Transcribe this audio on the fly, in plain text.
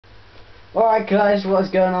Alright guys, what's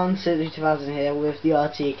going on? City2000 here with the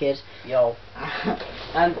theiltkid. Yo.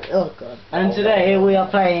 And oh god. And today we are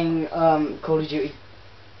playing Call of Duty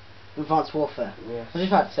Advanced Warfare. Yes. I was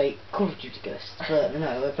just about to say Call of Duty Ghosts, but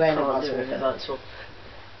no, we're playing Advanced Warfare.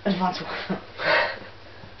 Advanced Warfare.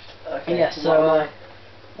 Okay. Yeah, so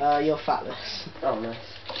you're fatless. Oh nice.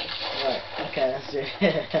 Right, okay, let's do it.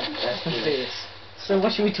 Let's do this. So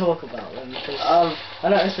what should we talk about then? Because I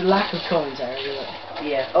noticed a lack of commentary.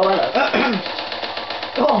 Yeah. Oh hello.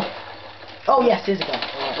 Oh yes, here's a gun.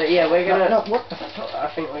 Right. But yeah, we're gonna. No, what the fuck? I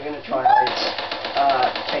think we're gonna try and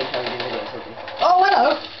change how we do videos, aren't we? Oh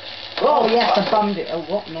hello. Oh yes, I bummed it. Oh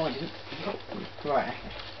what? No, I didn't. Right.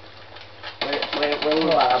 We're all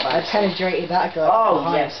about I penetrated that guy. Oh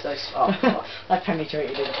behind. yes, those. Oh. I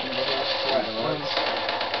penetrated it from behind.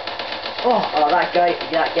 Right. Oh, that gay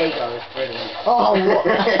guy was brilliant. Oh, what?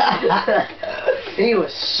 He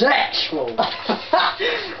was sexual.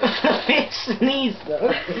 It sneezed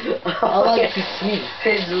though. I like to sneeze.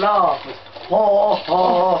 His laugh was ho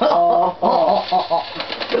ho ho ho.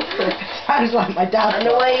 Sounds like my dad. And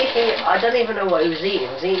the way I don't even know what he was eating.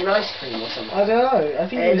 Was he eating ice cream or something? I don't know. I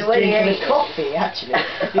think he was drinking a coffee actually.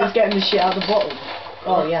 He was getting the shit out of the bottle.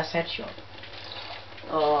 Oh yes, headshot.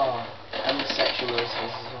 Oh, and the sexual noises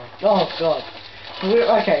as well. Oh god.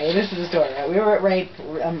 Okay, well, this is the story, right? We were at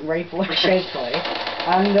Shakeway,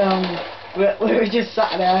 and we were just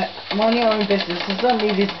sat there minding our own business, and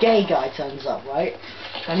suddenly this gay guy turns up, right?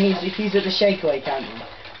 And he's at the Shakeway counter,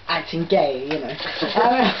 acting gay, you know.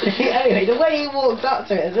 Anyway, the way he walked up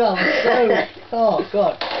to it as well was so... Oh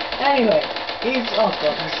god. Anyway, he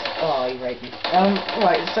raped me.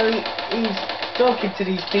 Right, so he's talking to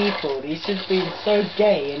these people, and he's just being so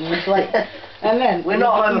gay, and he's like... And then we're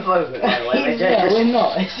not homophobic, by the way. Yeah, we're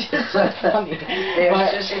not. It's just so funny. It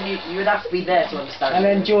was just you would have to be there to understand. And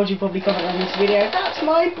then George would probably comment on this video. That's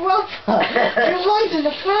my brother. He runs in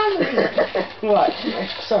the family. Right.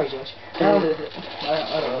 Sorry, George. I don't give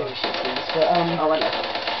a shit, please.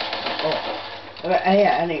 But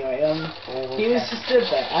yeah. Anyway, he was just stood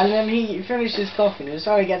there, and then he finished his coffee. And he was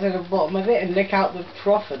trying to get to the bottom of it and lick out the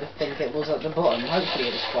proffer to think it was at the bottom.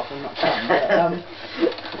 Hopefully, it was proffer, not cum. But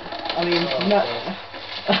I mean, no.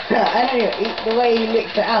 Anyway, the way he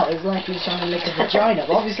licked it out is like he was trying to lick a vagina.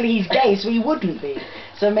 But obviously he's gay, so he wouldn't be.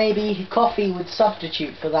 So maybe coffee would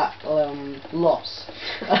substitute for that loss.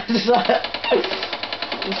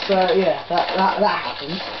 So yeah, that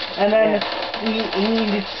happened. And then he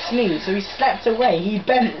needed to sneeze, so he slept away. He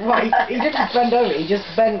bent right. He didn't bend over. He just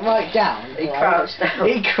bent right down. He crouched down.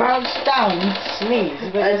 He crouched down and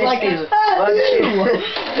sneezed. But it was like it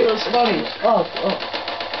was funny.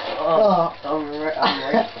 I'm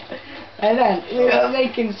right. And then we were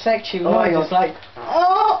making sexual noises like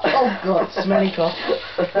oh god, smelly cough.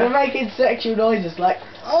 We were making sexual noises like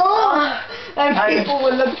and people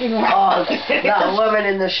were looking around. That woman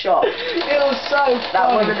in the shop. It was so funny.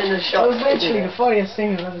 That woman in the shop. It was literally the funniest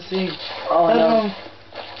thing I've ever seen. Oh no.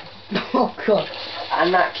 Oh god.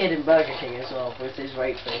 And that kid in Burger King as well, with his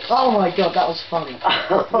rape face. Oh my god, that was funny.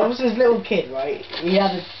 There was this little kid, right? He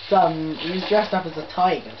had he was dressed up as a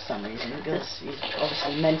tiger for some reason, because he's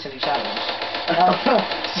obviously mentally challenged.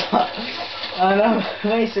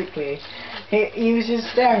 Basically, he was just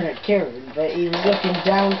staring at Kieran, but he was looking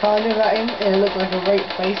down kind of at him, and it looked like a rape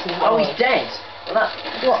face as well. Oh, he's dead!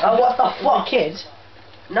 What the fuck? The kid?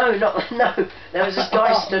 No, no. There was this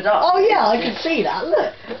guy stood up. Oh yeah, I can see that.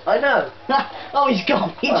 Look. I know. Oh, he's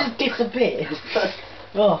gone. He just disappeared.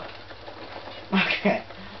 Oh. Okay.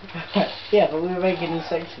 Yeah, but we were making these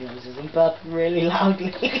sexy noises and burped really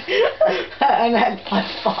loudly. And then I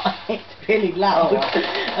farted really loud.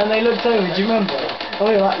 And they looked over. Do you remember? And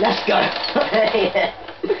we were like, let's go. Yeah.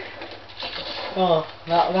 Oh,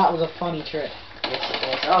 that was a funny trip. Yes, it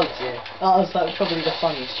was. Oh dear. That was like probably the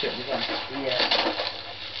funniest trip we've done. Yeah.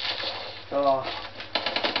 Oh.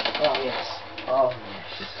 Oh yes. Oh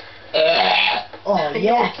yes. Oh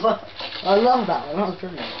yes. I love that one. That was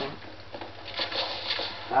brilliant.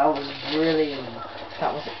 That was brilliant.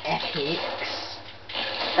 That was epic.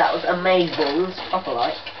 That was amazing. Proper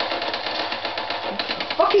like.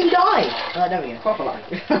 Fucking die! Oh, there we go. Proper like.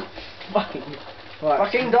 Fucking. Right.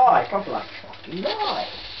 Fucking die. Proper like. Fucking die.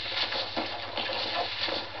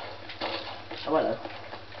 Oh hello.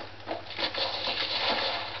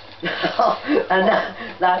 And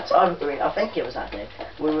that time, I think it was that day,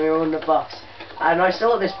 when we were on the bus, and I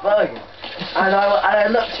saw this burger, and I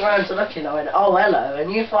looked around to look, and I went, oh hello,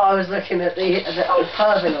 and you thought I was looking at the old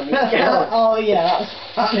pervin on these girls. Oh yeah, that was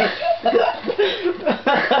funny.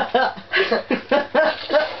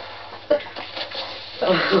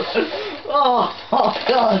 oh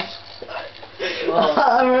god.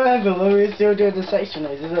 I remember remember when we were still doing the section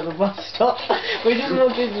noises at the bus stop. We just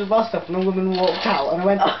walked into the bus stop and a woman walked out and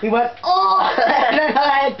we went, oh! And then her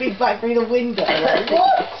head peeked back through the window. Like,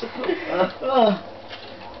 what?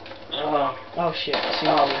 Oh shit.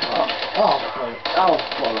 Tsunami. Oh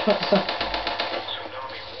bollocks.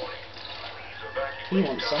 He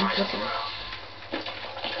wants some, look at him.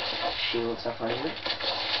 She wants a home.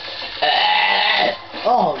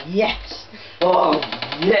 Oh yes! Oh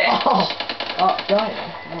yes! Oh, dying.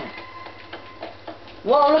 Oh.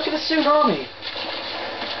 Whoa, look at the tsunami!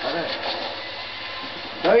 I know.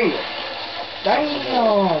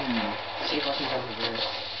 Damn! See if I can jump over this.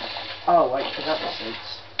 Oh wait, because that makes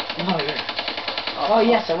sense. Oh yeah. Oh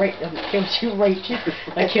yes, I killed you, raped you.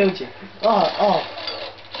 I killed you.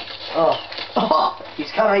 Oh.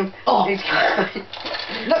 He's coming. Oh. He's coming.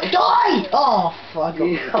 Look, die! Oh, fuck.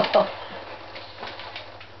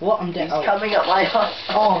 What? I'm dead. He's coming up my ass.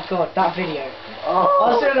 Oh god, that video. Oh. I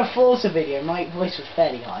was doing a Forza video. My voice was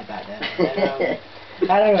fairly high back then.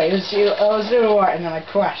 Anyway, I was doing alright, and then I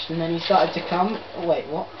crashed, and then he started to come. Wait,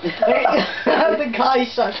 what? The guy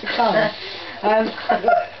started to come, and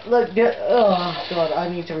look, oh god, I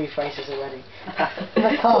need to rephrase this already.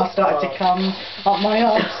 The car started to come up my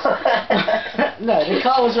ass. No, the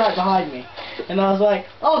car was right behind me, and I was like,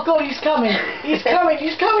 oh god, he's coming, he's coming,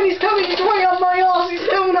 he's coming, he's coming, he's right up my ass, he's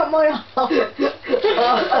coming up my ass.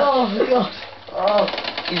 Oh god. Oh,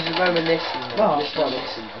 he's reminiscing. Oh,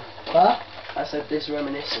 reminiscing. Huh? I said this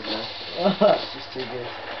reminiscent now. It's just too good.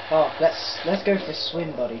 Oh, let's go for a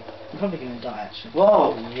swim, buddy. I'm probably gonna die actually.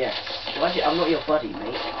 Whoa, yes. I'm not your buddy,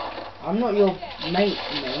 mate. I'm not your mate.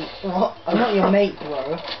 What? I'm not your mate,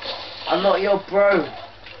 bro. I'm not your bro,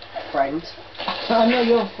 friend. I'm not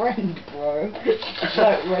your friend, bro.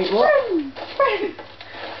 No, wait, what? Friend.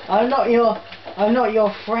 I'm not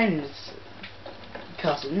your friend's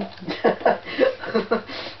cousin.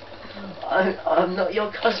 I'm not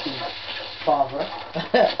your cousin, father.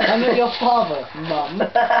 I'm not your father, mum.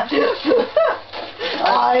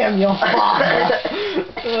 I am your father.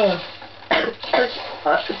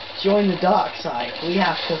 Join the dark side. We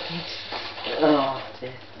have cookies. Oh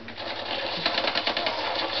dear.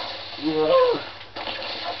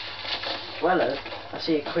 Well, I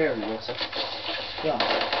see a clear in the water. Yeah.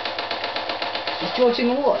 Is George in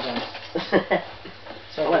the water then?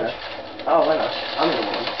 So well, I'm in the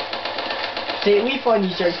water. See, we find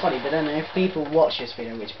these jokes funny, but then if people watch this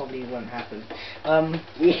video, which probably won't happen,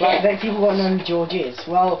 yeah. then people won't know who George is.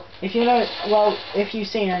 Well, if you've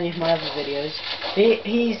seen any of my other videos,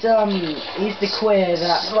 he's the queer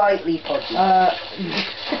that slightly podgy.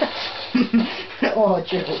 Oh,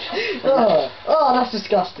 George. Oh, that's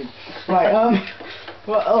disgusting. Right.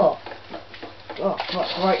 Right.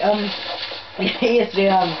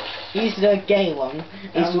 He's the gay one.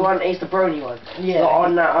 He's the brony one. Yeah.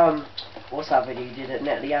 On that what's that video you did at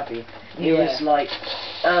Netley Abbey? He was like,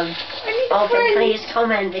 oh, can please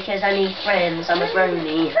comment because I need friends. I'm a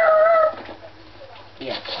brony.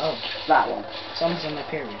 Yeah. Oh, that one. Someone's on my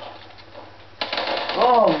period.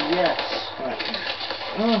 Oh yes. Right.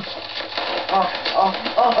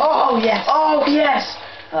 Oh yes. Oh yes.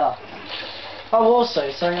 Oh. Oh, also,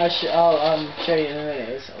 something I'll show you in a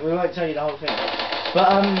minute. We won't tell you the whole thing.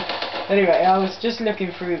 But anyway, I was just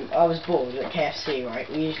looking through. I was bored at KFC, right?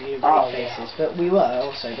 We usually do great faces, but we were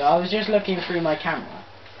also. But I was just looking through my camera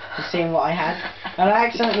and seeing what I had, and I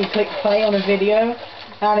accidentally clicked play on a video,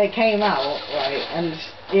 and it came out right, and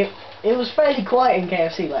it was fairly quiet in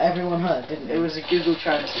KFC, like everyone heard, didn't it? It was a Google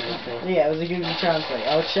Translate thing. Yeah, it was a Google Translate.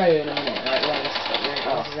 I'll show you in a minute, like when this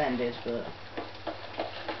has ended, but.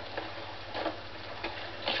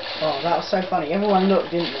 Oh, that was so funny. Everyone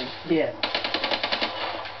looked, didn't they? Yeah.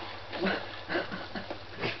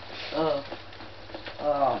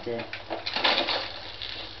 Oh dear.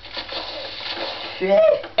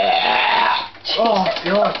 Oh,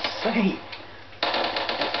 God's sake.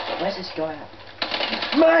 Where's this guy at?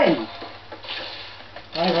 Man!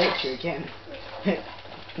 I raped you again.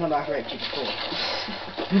 Not that I raped you before.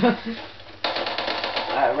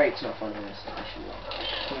 Rape's not funny in this edition.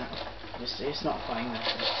 No, it's not funny.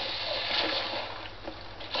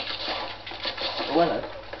 Well,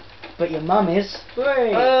 but your mum is.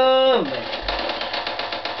 Hey.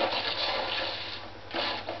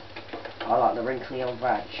 I like the wrinkly old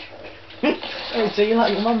badge. Oh, so you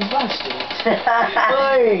like your mum's badge, do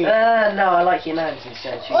you? No, I like your nan's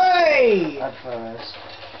instead. Hey! I prefer hers.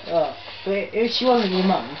 Oh, but if she wasn't your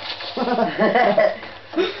mum.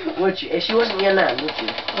 Would you? If she wasn't your nan, would you?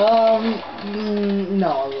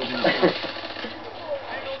 No, I wouldn't.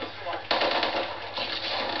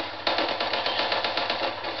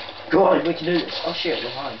 Go on, we can do this. Oh shit, we're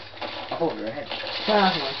behind. I thought we were ahead.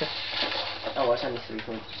 Oh, it's only 3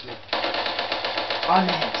 points, isn't it? I'm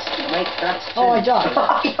ahead. Mate, that's 2. Oh, I died.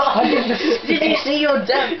 I did Did you see your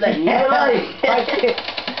death then? You were like...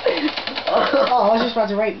 Oh, I was just about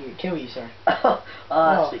to kill you, sorry.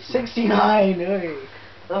 Oh, 69. Ooh.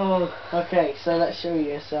 Oh. Okay, so let's show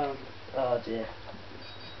you some. Oh dear.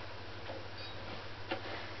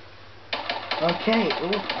 Okay,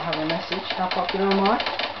 ooh, I have a message. How popular am I?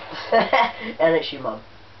 And it's your mum.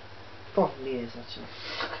 Probably is, actually.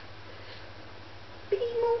 Be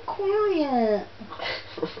more quiet.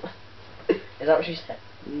 Is that what she said?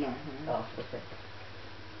 No. Oh, okay.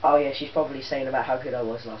 Oh yeah, she's probably saying about how good I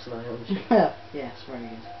was last night, wasn't she? Yes, very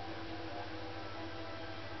good.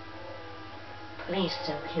 Please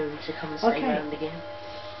tell him to come and stay around again.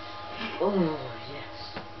 Oh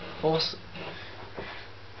yes. Awesome.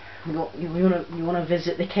 You wanna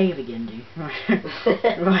visit the cave again, do you? Right.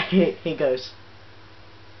 Right, here goes.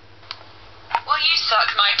 Will you suck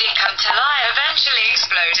my dick until I eventually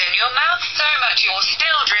explode in your mouth so much you're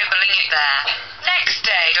still dribbling it there? Next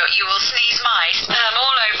day, you will sneeze my sperm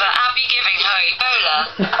all over Abby giving her Ebola.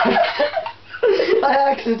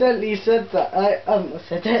 I accidentally said that. I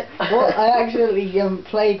accidentally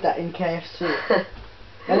played that in KFC.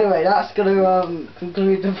 Anyway, that's gonna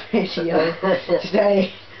conclude the video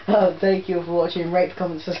today. Thank you for watching. Rate,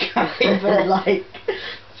 comment, subscribe, and like.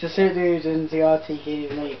 Dude and theiltkid,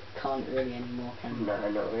 even though you can't really anymore, can you? No,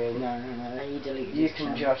 not really. No, he deleted You his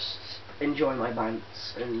can channel. just enjoy my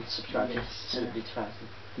bants and subscribe to 20,000.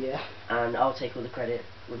 Yeah. And I'll take all the credit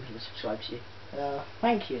when people subscribe to you.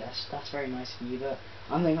 Thank you, that's very nice of you, but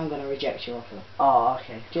I think I'm going to reject your offer. Oh,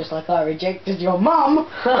 okay. Just like I rejected your mum!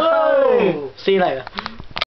 See you later.